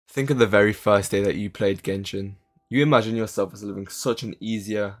Think of the very first day that you played Genshin. You imagine yourself as living such an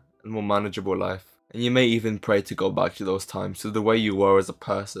easier and more manageable life, and you may even pray to go back to those times, to the way you were as a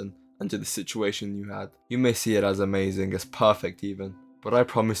person, and to the situation you had. You may see it as amazing, as perfect even, but I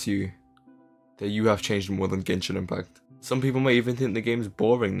promise you that you have changed more than Genshin Impact. Some people may even think the game is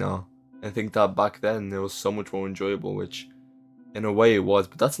boring now, and think that back then it was so much more enjoyable, which in a way it was,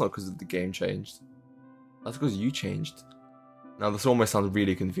 but that's not because the game changed. That's because you changed. Now this all may sound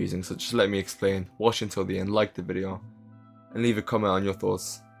really confusing, so just let me explain. Watch until the end, like the video, and leave a comment on your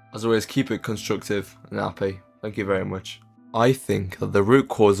thoughts. As always, keep it constructive and happy. Thank you very much. I think that the root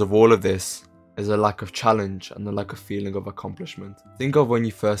cause of all of this is a lack of challenge and a lack of feeling of accomplishment. Think of when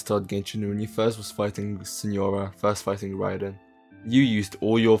you first started Genshin, when you first was fighting Signora, first fighting Raiden. You used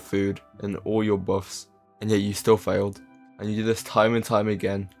all your food and all your buffs, and yet you still failed. And you did this time and time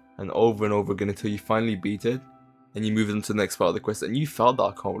again, and over again until you finally beat it. And you moved on to the next part of the quest, and you felt that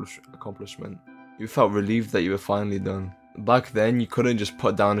accomplishment. You felt relieved that you were finally done. Back then, you couldn't just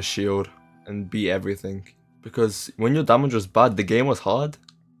put down a shield and beat everything, because when your damage was bad, the game was hard.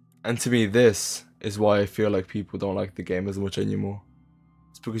 And to me, this is why I feel like people don't like the game as much anymore.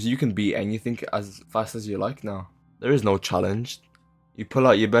 It's because you can beat anything as fast as you like now. There is no challenge. You pull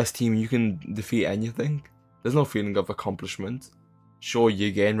out your best team, you can defeat anything. There's no feeling of accomplishment. Sure,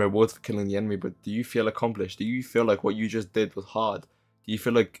 you gain rewards for killing the enemy, but do you feel accomplished? Do you feel like what you just did was hard? Do you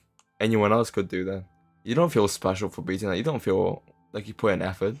feel like anyone else could do that? You don't feel special for beating that. You don't feel like you put in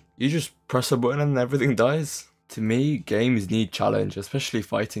effort. You just press a button and everything dies. To me, games need challenge, especially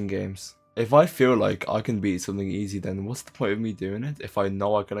fighting games. If I feel like I can beat something easy, then what's the point of me doing it if I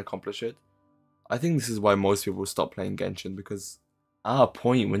know I can accomplish it? I think this is why most people stop playing Genshin, because at a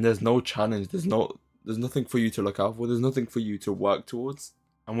point when there's no challenge, there's nothing for you to look out for, there's nothing for you to work towards.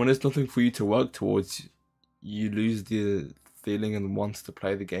 And when there's nothing for you to work towards, you lose the feeling and want to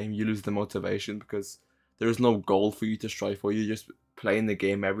play the game. You lose the motivation because there is no goal for you to strive for. You're just playing the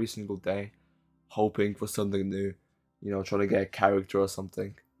game every single day, hoping for something new, trying to get a character or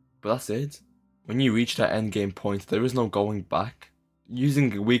something. But that's it. When you reach that end game point, there is no going back.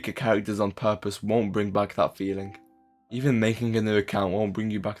 Using weaker characters on purpose won't bring back that feeling. Even making a new account won't bring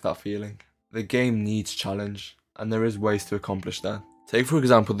you back that feeling. The game needs challenge, and there is ways to accomplish that. Take for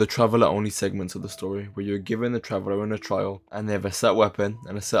example the traveler only segments of the story, where you're given the traveler in a trial, and they have a set weapon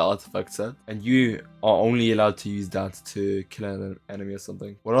and a set artifact set, and you are only allowed to use that to kill an enemy or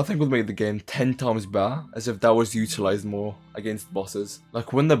something. What I think would make the game 10 times better, as if that was utilized more against bosses.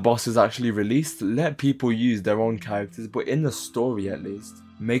 Like when the boss is actually released, let people use their own characters, but in the story at least.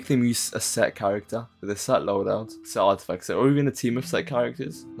 Make them use a set character with a set loadout, set artifact set, or even a team of set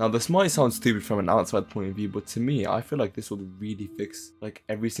characters. Now this might sound stupid from an outside point of view, but to me, I feel like this would really fix like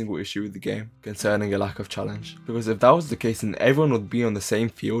every single issue with the game concerning a lack of challenge. Because if that was the case, then everyone would be on the same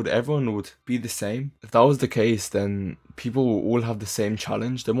field, everyone would be the same. If that was the case, then people will all have the same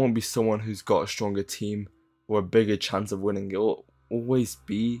challenge. There won't be someone who's got a stronger team or a bigger chance of winning. It will always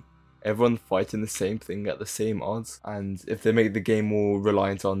be everyone fighting the same thing at the same odds. And if they make the game more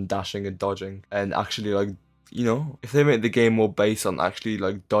reliant on dashing and dodging, and actually if they make the game more based on actually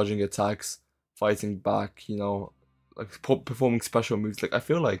like dodging attacks, fighting back, performing special moves, I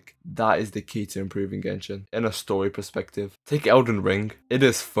feel like that is the key to improving Genshin in a story perspective. Take Elden Ring. It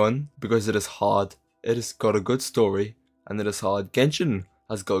is fun because it is hard. It has got a good story and it is hard. Genshin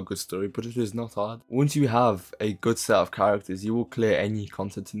has got a good story, but it is not hard. Once you have a good set of characters, you will clear any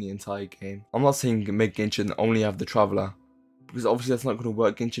content in the entire game. I'm not saying make Genshin only have the Traveler, because obviously that's not going to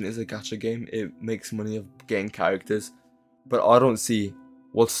work. Genshin is a gacha game. It makes money of getting characters, but I don't see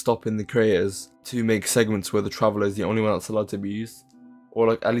what's stopping the creators to make segments where the Traveler is the only one that's allowed to be used,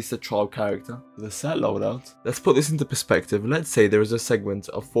 or at least a trial character with a set loadout. Let's put this into perspective. Let's say there is a segment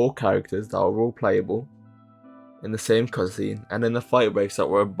of 4 characters that are all playable in the same cutscene, and in the fight breaks out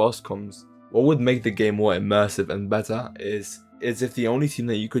where a boss comes. What would make the game more immersive and better is if the only team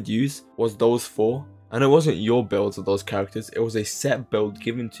that you could use was those 4, and it wasn't your builds of those characters, it was a set build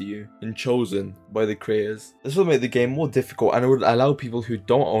given to you and chosen by the creators. This would make the game more difficult, and it would allow people who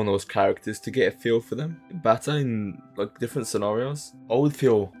don't own those characters to get a feel for them better in different scenarios. I would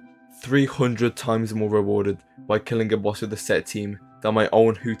feel 300 times more rewarded by killing a boss with a set team than my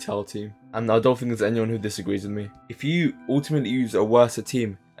own Hotel team. And I don't think there's anyone who disagrees with me. If you ultimately use a worse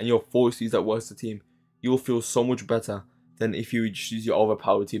team and you're forced to use that worse team, you'll feel so much better than if you just use your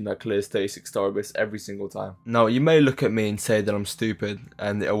overpowered team that clears 36 star abyss every single time. Now, you may look at me and say that I'm stupid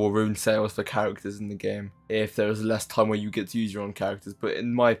and it will ruin sales for characters in the game if there is less time where you get to use your own characters, but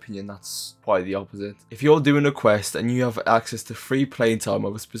in my opinion, that's quite the opposite. If you're doing a quest and you have access to free playing time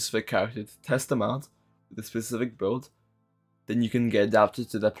of a specific character to test them out with a specific build, then you can get adapted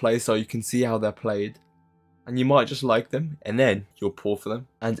to their play, so you can see how they're played. And you might just like them, and then you'll pull for them.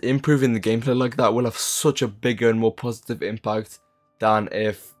 And improving the gameplay like that will have such a bigger and more positive impact than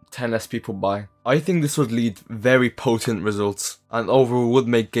if 10 less people buy. I think this would lead very potent results, and overall would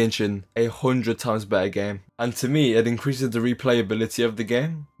make Genshin 100 times better game. And to me, it increases the replayability of the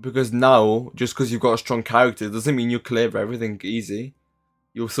game, because now, just because you've got a strong character, doesn't mean you clear everything easy.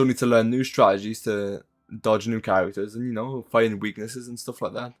 You'll still need to learn new strategies to dodge new characters and, you know, find weaknesses and stuff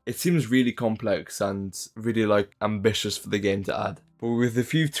like that. It seems really complex and really like ambitious for the game to add. But with a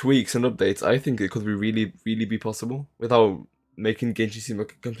few tweaks and updates, I think it could be really be possible without making Genshin seem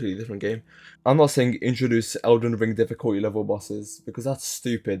like a completely different game. I'm not saying introduce Elden Ring difficulty level bosses, because that's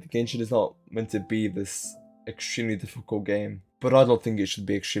stupid. Genshin is not meant to be this extremely difficult game. But I don't think it should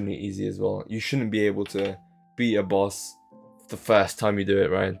be extremely easy as well. You shouldn't be able to beat a boss the first time you do it,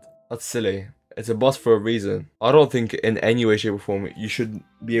 right? That's silly. It's a boss for a reason. I don't think in any way, shape or form you should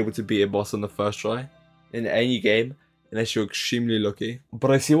be able to beat a boss on the first try in any game, unless you're extremely lucky.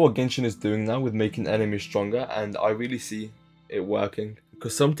 But I see what Genshin is doing now with making enemies stronger, and I really see it working.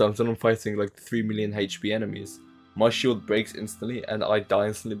 Because sometimes when I'm fighting like 3 million HP enemies, my shield breaks instantly and I die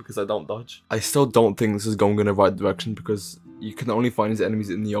instantly because I don't dodge. I still don't think this is going in the right direction, because you can only find these enemies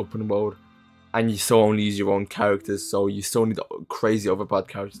in the open world, and you still only use your own characters, so you still need crazy overpowered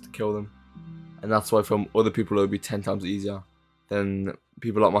characters to kill them. And that's why from other people it would be 10 times easier than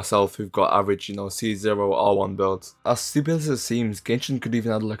people like myself who've got average, you know, C0 or R1 builds. As stupid as it seems, Genshin could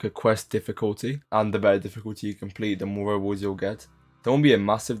even add like a quest difficulty, and the better difficulty you complete, the more rewards you'll get. There won't be a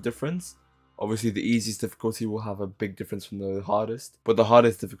massive difference. Obviously the easiest difficulty will have a big difference from the hardest, but the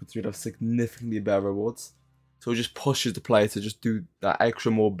hardest difficulty will have significantly better rewards. So it just pushes the player to just do that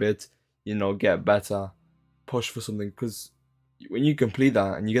extra more bit, you know, get better, push for something, because when you complete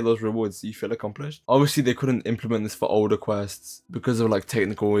that and you get those rewards, you feel accomplished. Obviously they couldn't implement this for older quests because of like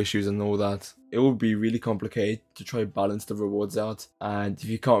technical issues and all that. It would be really complicated to try to balance the rewards out, and if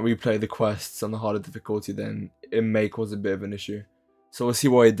you can't replay the quests on the harder difficulty, then it may cause a bit of an issue. So I see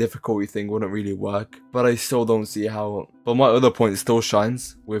why a difficulty thing wouldn't really work, but I still don't see how. But my other point still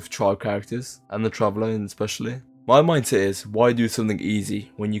shines with trial characters, and the Traveler especially. My mindset is, why do something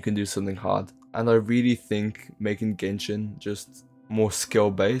easy when you can do something hard? And I really think making Genshin just more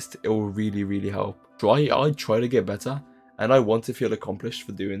skill based, it will really help. I try to get better, and I want to feel accomplished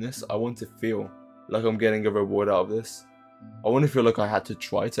for doing this. I want to feel like I'm getting a reward out of this. I want to feel like I had to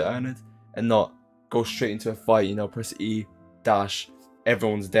try to earn it, and not go straight into a fight, you know, press E, dash,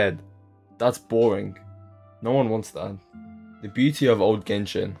 everyone's dead. That's boring. No one wants that. The beauty of old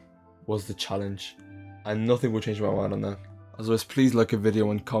Genshin was the challenge, and nothing will change my mind on that. As always, please like a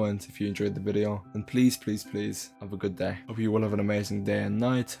video and comment if you enjoyed the video, and please have a good day. Hope you all have an amazing day and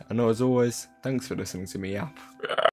night, and as always, thanks for listening to me yap.